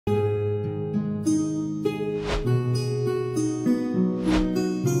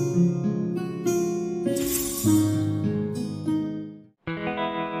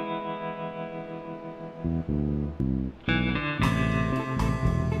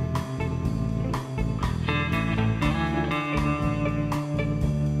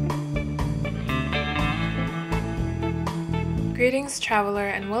Greetings traveler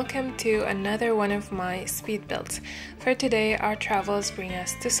and welcome to another one of my speed builds. For today our travels bring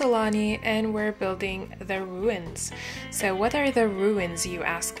us to Sulani and we're building the ruins. So what are the ruins, you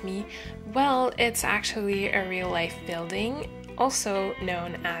ask me? Well, it's actually a real life building, also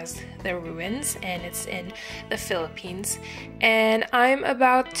known as the ruins, and it's in the Philippines. And I'm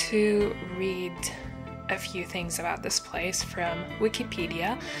about to read a few things about this place from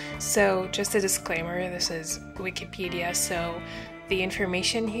Wikipedia. So just a disclaimer, this is Wikipedia, so the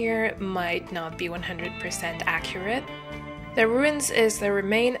information here might not be 100% accurate. The ruins is the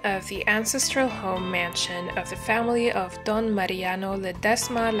remain of the ancestral home mansion of the family of Don Mariano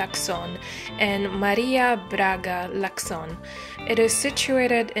Ledesma Lacson and Maria Braga Lacson. It is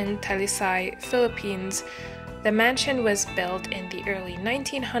situated in Talisay, Philippines. The mansion was built in the early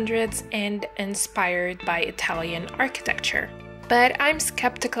 1900s and inspired by Italian architecture. But I'm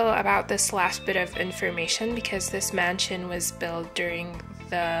skeptical about this last bit of information because this mansion was built during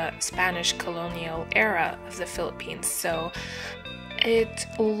the Spanish Colonial era of the Philippines, so it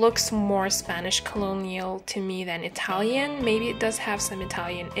looks more Spanish Colonial to me than Italian. Maybe it does have some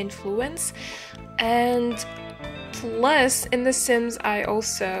Italian influence. And plus, in The Sims, I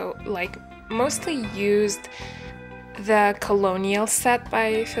also mostly used the Colonial set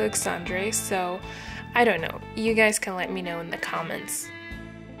by Felix Andre, so I don't know. You guys can let me know in the comments.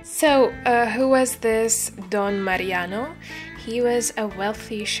 So, who was this Don Mariano? He was a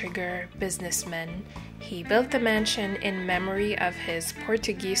wealthy sugar businessman. He built the mansion in memory of his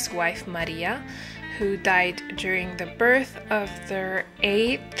Portuguese wife Maria, who died during the birth of their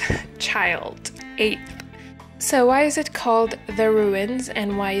 8th child. 8th. So why is it called the ruins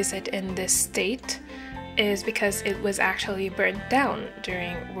and why is it in this state? Is because it was actually burnt down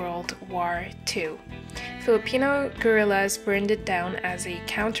during World War II. Filipino guerrillas burned it down as a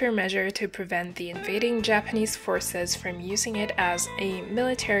countermeasure to prevent the invading Japanese forces from using it as a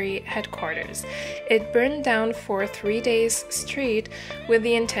military headquarters. It burned down for 3 days straight with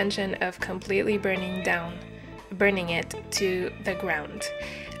the intention of completely burning it to the ground,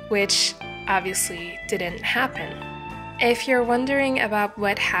 which obviously didn't happen. If you're wondering about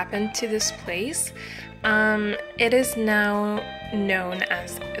what happened to this place, it is now known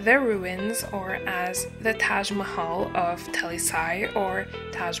as the ruins or as the Taj Mahal of Talisay or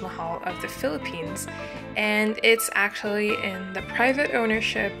Taj Mahal of the Philippines, and it's actually in the private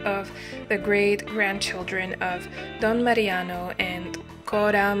ownership of the great-grandchildren of Don Mariano and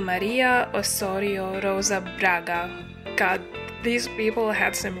Cora Maria Osorio Rosa Braga. God, these people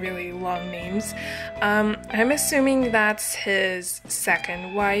had some really long names. I'm assuming that's his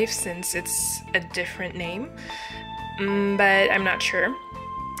second wife since it's a different name, but I'm not sure.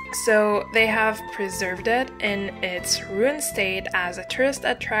 So they have preserved it in its ruined state as a tourist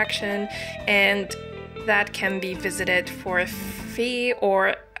attraction, and that can be visited for a fee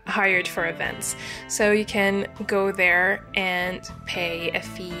or hired for events. So you can go there and pay a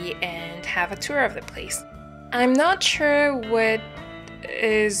fee and have a tour of the place. I'm not sure what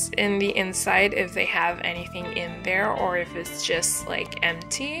is in the inside, if they have anything in there or if it's just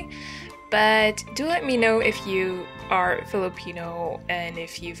empty, but do let me know if you are Filipino and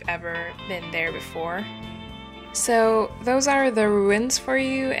if you've ever been there before. So those are the ruins for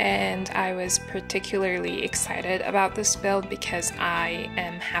you, and I was particularly excited about this build because I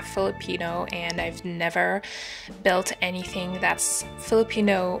am half Filipino and I've never built anything that's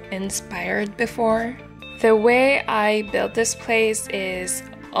Filipino inspired before. The way I built this place is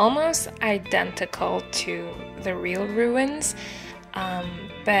almost identical to the real ruins,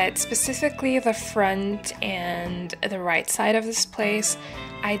 but specifically the front and the right side of this place,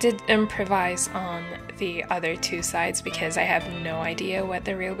 I did improvise on the other two sides because I have no idea what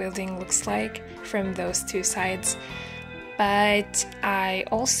the real building looks like from those two sides. But I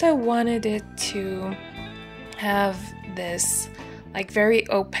also wanted it to have this very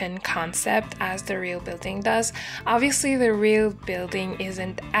open concept as the real building does. Obviously the real building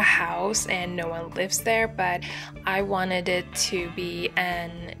isn't a house and no one lives there, but I wanted it to be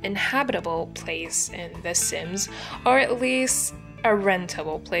an inhabitable place in The Sims, or at least a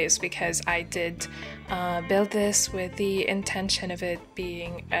rentable place, because I did build this with the intention of it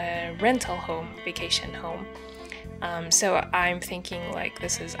being a rental home, vacation home. So I'm thinking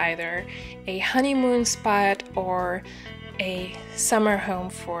this is either a honeymoon spot or a summer home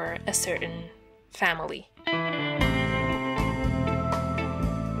for a certain family.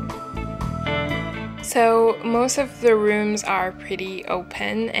 So most of the rooms are pretty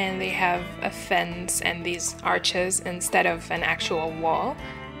open and they have a fence and these arches instead of an actual wall.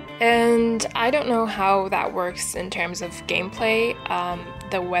 And I don't know how that works in terms of gameplay.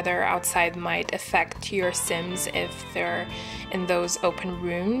 the weather outside might affect your Sims if they're in those open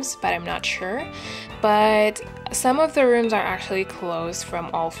rooms, but I'm not sure. But some of the rooms are actually closed from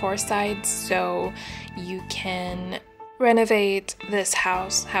all four sides, so you can renovate this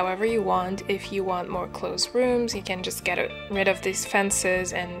house however you want. If you want more closed rooms, you can just get rid of these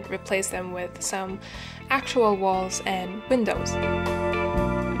fences and replace them with some actual walls and windows.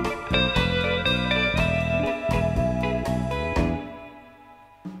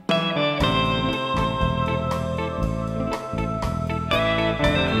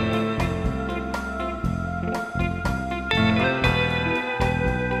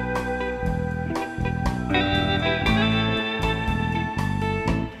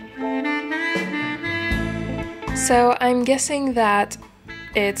 So I'm guessing that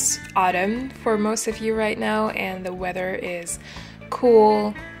it's autumn for most of you right now, and the weather is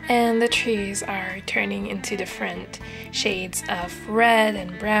cool and the trees are turning into different shades of red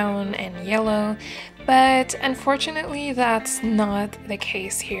and brown and yellow, but unfortunately that's not the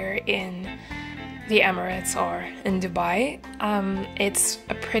case here in the Emirates or in Dubai. It's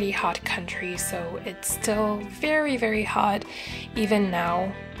a pretty hot country, so it's still very, very hot even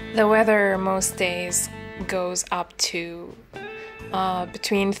now. The weather most days goes up to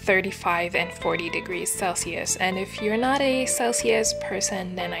between 35 and 40 degrees Celsius, and if you're not a Celsius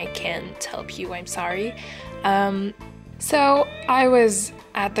person, then I can't help you, I'm sorry. So I was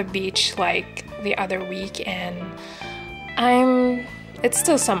at the beach like the other week, and it's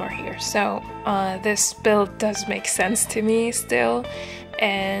still summer here, so this build does make sense to me still,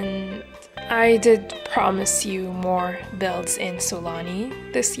 and I did promise you more builds in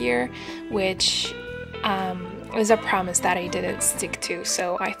Sulani this year, which is a promise that I didn't stick to,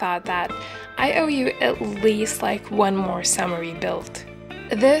 so I thought that I owe you at least like one more summery build.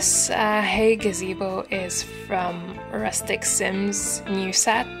 This Hey Gazebo is from Rustic Sims' new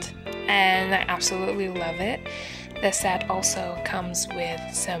set, and I absolutely love it. The set also comes with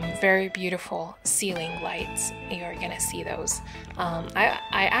some very beautiful ceiling lights. You're gonna see those. I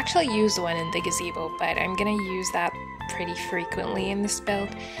actually used one in the gazebo, but I'm gonna use that pretty frequently in this build.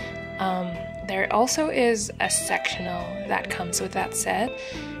 There also is a sectional that comes with that set,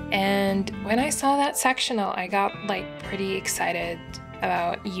 and when I saw that sectional I got like pretty excited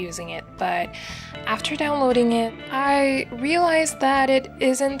about using it, but after downloading it I realized that it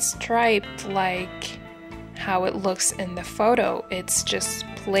isn't striped like how it looks in the photo. It's just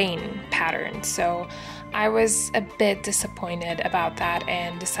plain pattern, so I was a bit disappointed about that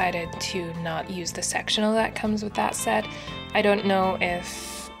and decided to not use the sectional that comes with that set. I don't know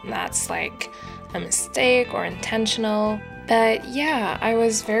if that's like a mistake or intentional, but yeah, I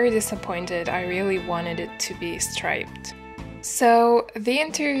was very disappointed. I really wanted it to be striped. So the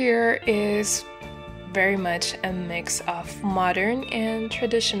interior is very much a mix of modern and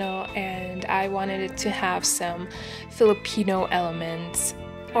traditional, and I wanted it to have some Filipino elements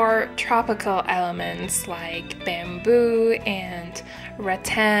or tropical elements like bamboo and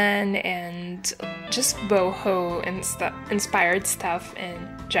rattan and just boho and inspired stuff in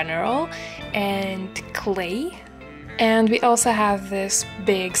general, and clay. And we also have this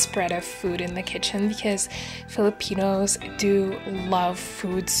big spread of food in the kitchen because Filipinos do love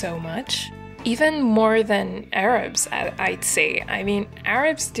food so much. Even more than Arabs, I'd say. I mean,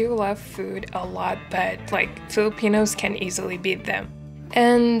 Arabs do love food a lot, but like Filipinos can easily beat them.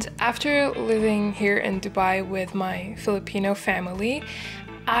 And after living here in Dubai with my Filipino family,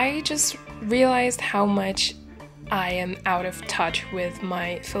 I just realized how much I am out of touch with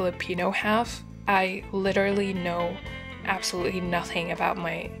my Filipino half. I literally know absolutely nothing about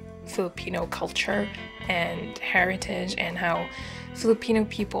my Filipino culture and heritage and how Filipino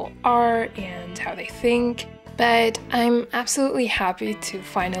people are and how they think. But I'm absolutely happy to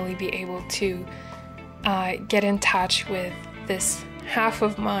finally be able to get in touch with this half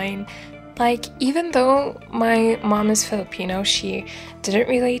of mine. Like, even though my mom is Filipino, she didn't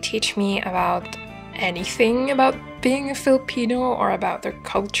really teach me about anything about being a Filipino or about their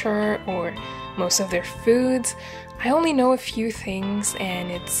culture or most of their foods. I only know a few things,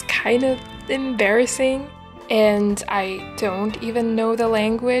 and it's kind of embarrassing, and I don't even know the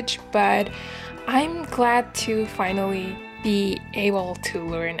language, but I'm glad to finally be able to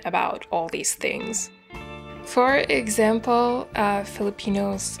learn about all these things. For example,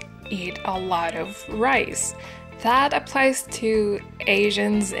 Filipinos eat a lot of rice. That applies to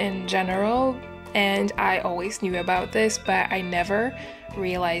Asians in general, and I always knew about this, but I never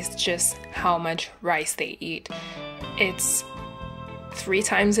realized just how much rice they eat. It's 3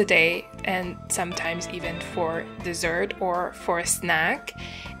 times a day, and sometimes even for dessert or for a snack.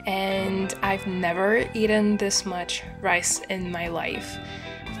 And I've never eaten this much rice in my life.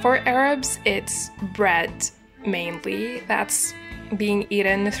 For Arabs, it's bread mainly that's being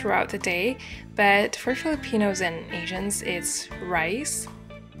eaten throughout the day, but for Filipinos and Asians, it's rice.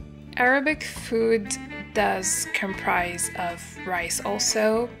 Arabic food does comprise of rice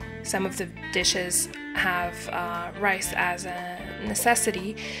also. Some of the dishes have rice as a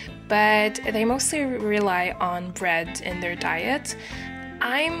necessity, but they mostly rely on bread in their diet.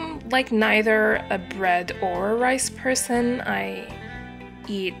 I'm like neither a bread or a rice person. I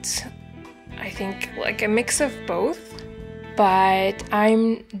eat, I think, like a mix of both, but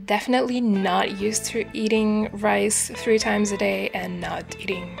I'm definitely not used to eating rice 3 times a day and not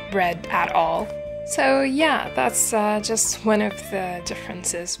eating bread at all. So yeah, that's just one of the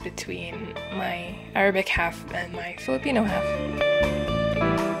differences between my Arabic half and my Filipino half.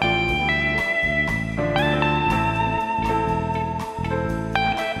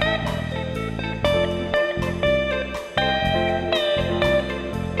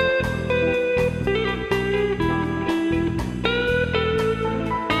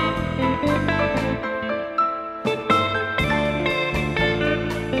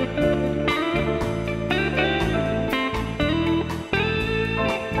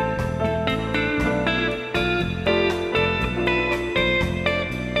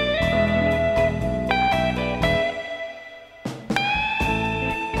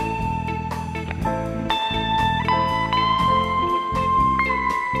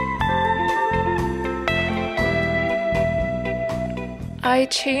 I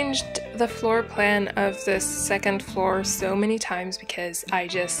changed the floor plan of this second floor so many times because I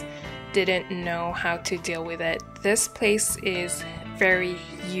just didn't know how to deal with it. This place is very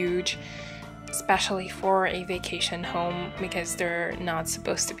huge, especially for a vacation home, because they're not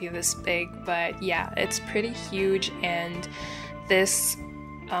supposed to be this big, but yeah, it's pretty huge. And this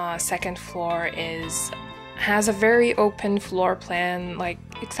second floor has a very open floor plan, like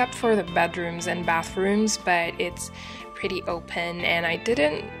except for the bedrooms and bathrooms, but it's pretty open, and I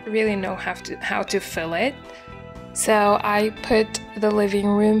didn't really know how to fill it. So I put the living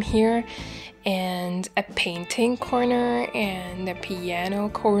room here, and a painting corner, and a piano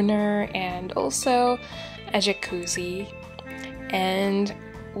corner, and also a jacuzzi. And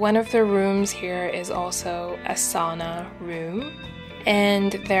one of the rooms here is also a sauna room,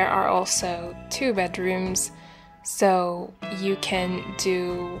 and there are also 2 bedrooms, so you can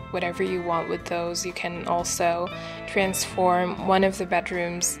do whatever you want with those. You can also transform one of the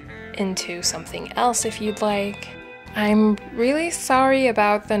bedrooms into something else if you'd like. I'm really sorry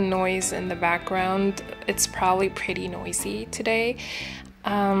about the noise in the background. It's probably pretty noisy today,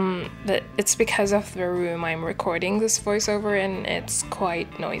 but it's because of the room I'm recording this voiceover, and it's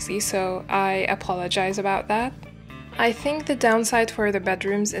quite noisy, so I apologize about that. I think the downside for the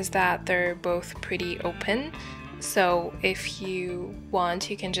bedrooms is that they're both pretty open. So if you want,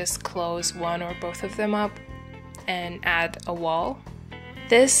 you can just close one or both of them up and add a wall.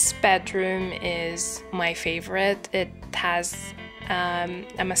 This bedroom is my favorite. It has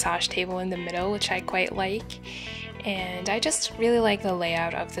a massage table in the middle, which I quite like. And I just really like the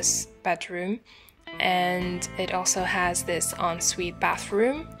layout of this bedroom. And it also has this ensuite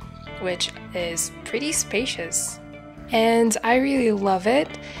bathroom, which is pretty spacious. And I really love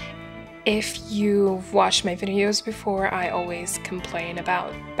it. If you've watched my videos before, I always complain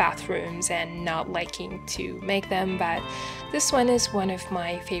about bathrooms and not liking to make them, but this one is one of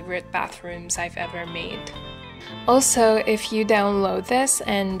my favorite bathrooms I've ever made. Also, if you download this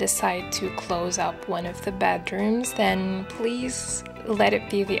and decide to close up one of the bedrooms, then please let it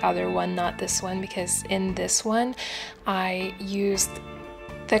be the other one, not this one, because in this one I used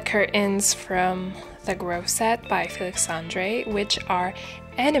the curtains from the Grow set by Felix Andre, which are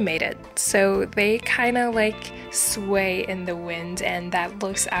animated, so they kind of like sway in the wind, and that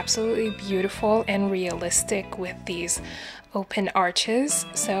looks absolutely beautiful and realistic with these open arches.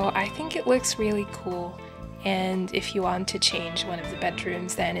 So I think it looks really cool, and if you want to change one of the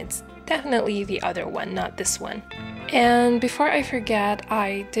bedrooms, then it's definitely the other one, not this one. And before I forget,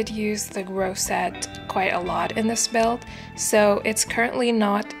 I did use the Grow set quite a lot in this build, so it's currently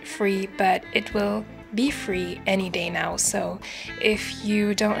not free, but it will be free any day now. So if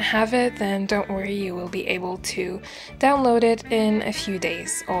you don't have it, then don't worry, you will be able to download it in a few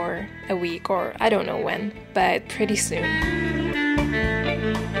days or a week, or I don't know when, but pretty soon.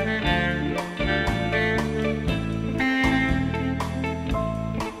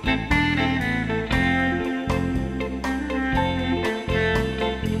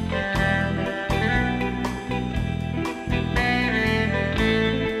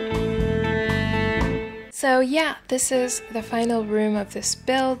 So yeah, this is the final room of this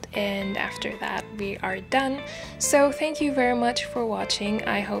build, and after that we are done. So thank you very much for watching.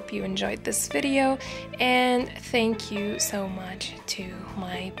 I hope you enjoyed this video, and thank you so much to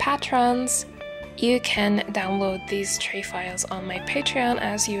my patrons. You can download these tray files on my Patreon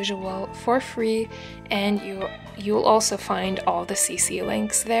as usual for free, and you'll also find all the CC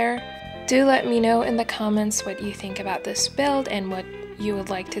links there. Do let me know in the comments what you think about this build and what you would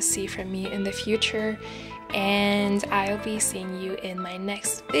like to see from me in the future, and I'll be seeing you in my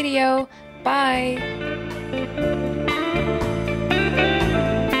next video. Bye!